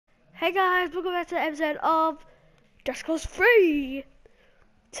Hey guys, welcome back to the episode of Just Cause 3.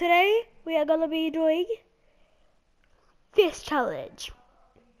 Today we are gonna be doing this challenge.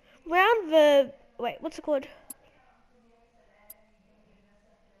 What's it called?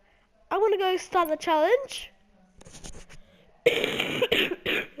 I'm gonna go start the challenge.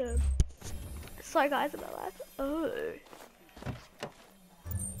 Sorry guys about that. Oh.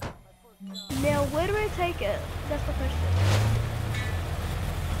 Now where do I take it? That's the question.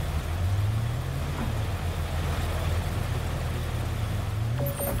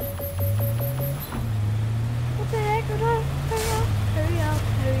 What the heck? Hurry up, hurry up,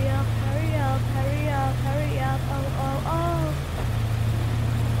 hurry up, hurry up, hurry up, hurry up, oh.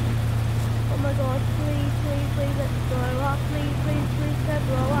 Oh my god, please, let's blow up, please, don't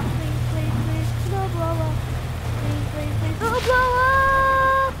blow up, please, no blow up, please, don't blow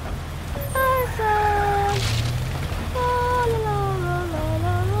up, awesome, la la la la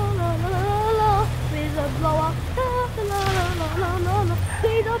la la la la, please don't blow up, la la la la la,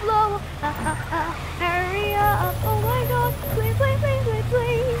 please don't blow up, hurry up, oh my god, please, hurry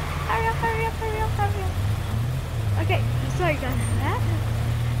up. Okay, sorry guys for that.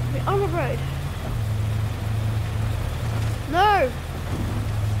 We're on the road. No,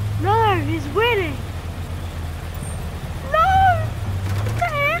 he's winning. No, what the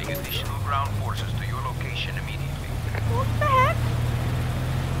heck? Bring additional ground forces to your location immediately. What the heck?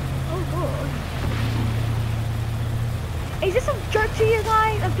 Oh god. Is this a joke to you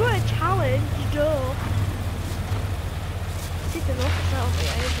guys? I'm doing a challenge, duh. See if there's also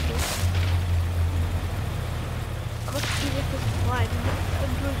I must see if this is fine.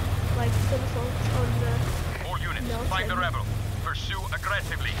 I'm doing like somersaults on the... All units, find the rebel. Pursue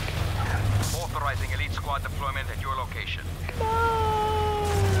aggressively. Authorizing elite squad deployment at your location. No!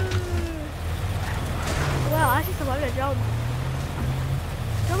 Well, I see someone gonna jump.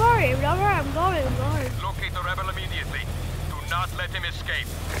 Don't worry, I'm going. Locate the rebel immediately. Do not let him escape.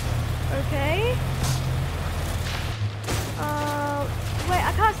 Okay. Wait,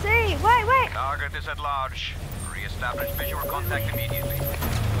 I can't see. Wait. Target is at large. Re-establish visual contact immediately.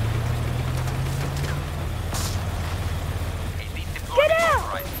 Elite deployment Get out!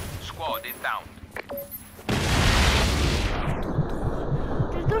 authorized. Squad inbound.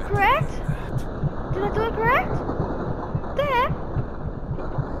 Did I do it correct? There.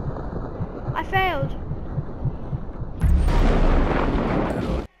 I failed.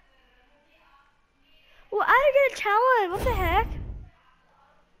 Well, I didn't get a challenge. What the heck?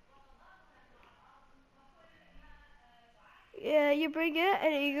 Yeah, you bring it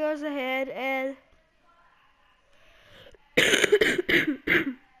and it goes ahead and...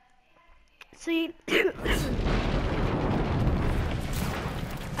 See,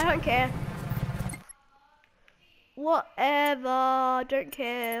 I don't care. Whatever, don't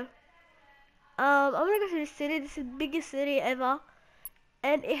care. I'm gonna go to this city. This is the biggest city ever,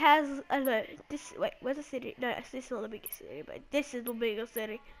 and it has, I don't know, this, wait, where's the city? No, this is not the biggest city, but this is the biggest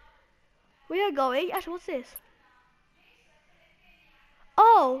city. We are going, actually, what's this?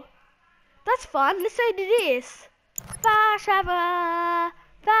 Oh, that's fun. Let's say this. Fast travel.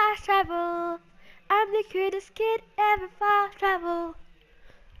 I'm the cutest kid ever. Fast travel.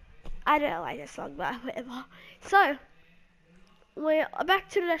 I don't like this song, but whatever. So, we're back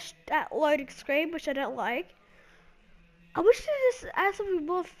to that loading screen, which I don't like. I wish this had something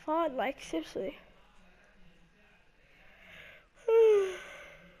more fun, like, seriously.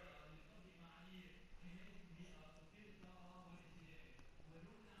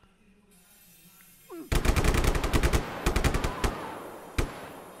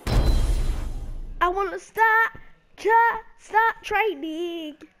 I want to start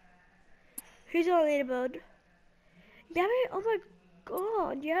training. Who's on the leaderboard? Yeah, oh my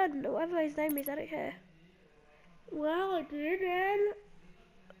god, yeah, whatever his name is, I don't care. Well, I did, man.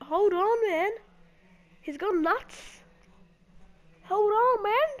 Hold on, man. He's gone nuts. Hold on,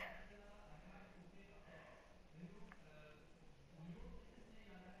 man.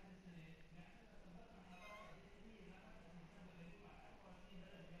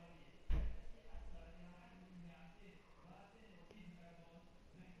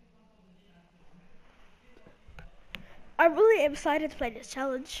 I really am excited to play this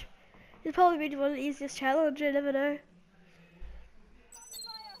challenge. It's probably been one of the easiest challenges, I never know.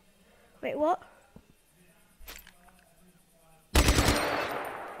 Wait, what?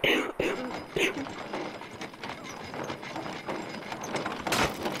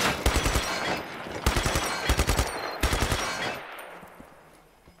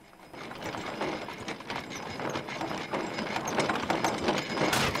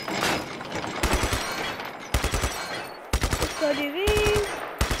 Let's go do these.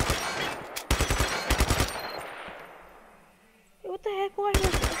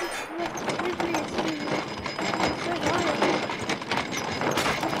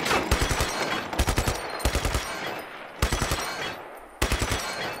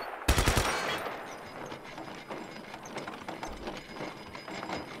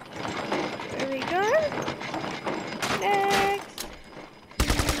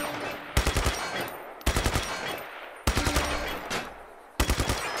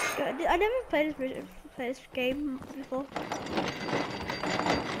 I never played this game before.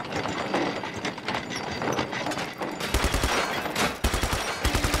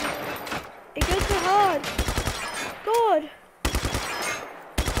 It goes so hard. God.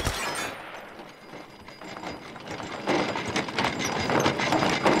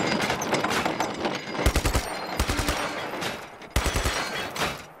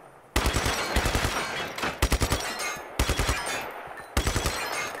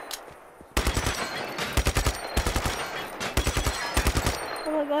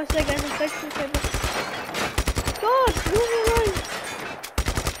 Oh my gosh, that guy's infected so much. God, leave me alone.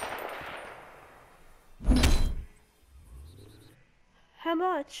 How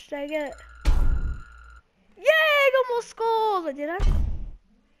much did I get? Yay, I got more scores, did I?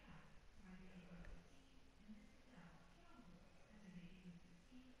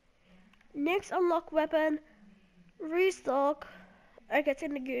 Next unlock weapon, restock. Okay, it's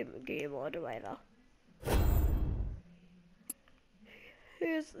in the game order later.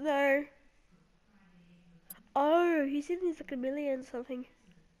 Who's no? Oh, he said he's like 1,000,000 something.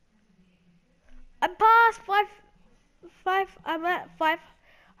 I passed I'm at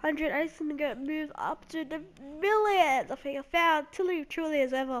 500. I just gonna go move up to the millions. I think I found truly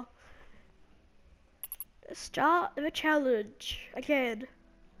as ever. Start the challenge again.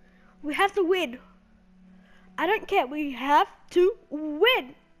 We have to win. I don't care. We have to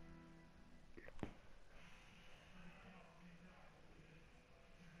win.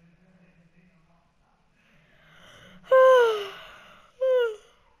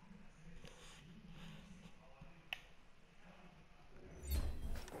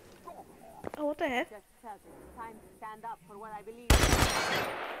 Oh, what the heck? Just felt it's time to stand up for what I believe.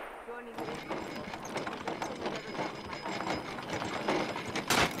 Joining the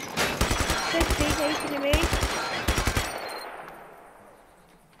Taking me.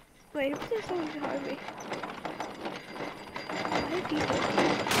 Wait, there's someone behind me. I hate people.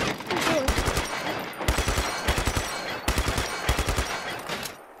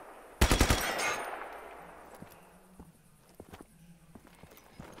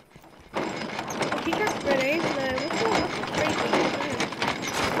 Oh, he got grenades though. What's the crazy?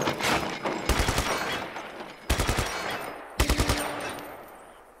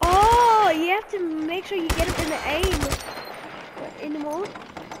 Oh, you have to make sure you get him in the aim. In the mall.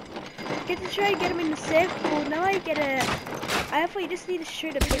 Get to try and get him in the circle. Now I get a. I thought you just need to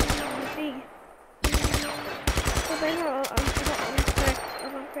shoot a picture of the thing. Oh, but no, I'm correct.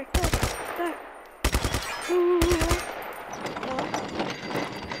 I'm correct. No.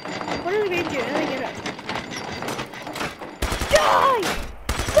 What are they going to do? How do they get it? Die!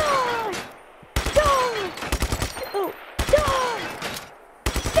 Die! Die! Oh, die!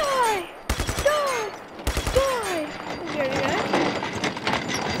 Die! Die! Die! There we go.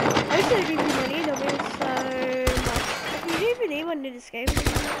 I used to give you money, that means so much. We didn't even need money in this game.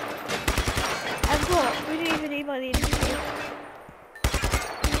 I've got, we didn't even need money in this game.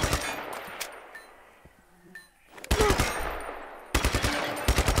 No.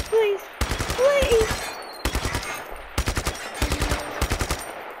 Please, please!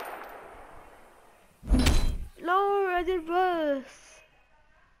 No, I did worse.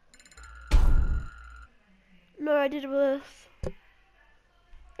 No, I did worse.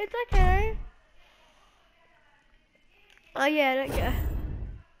 It's okay. Oh yeah, don't go.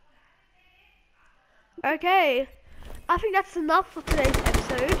 Okay, I think that's enough for today's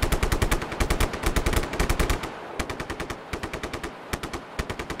episode.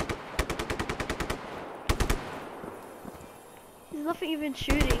 There's nothing even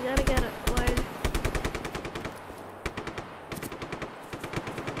shooting, I don't get it. Why?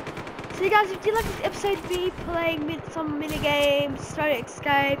 So guys, if you like this episode of me playing some mini games, starting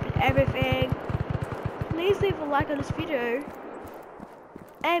Escape and everything, please leave a like on this video.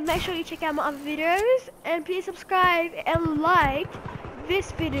 And make sure you check out my other videos, and please subscribe and like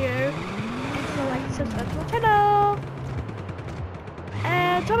this video. And so like and subscribe to my channel.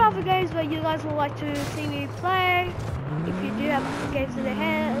 And some other games where you guys would like to see me play, if you do have some games in the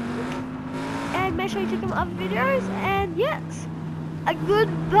hand. And make sure you check out my other videos, and yes, a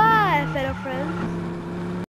goodbye fellow friends.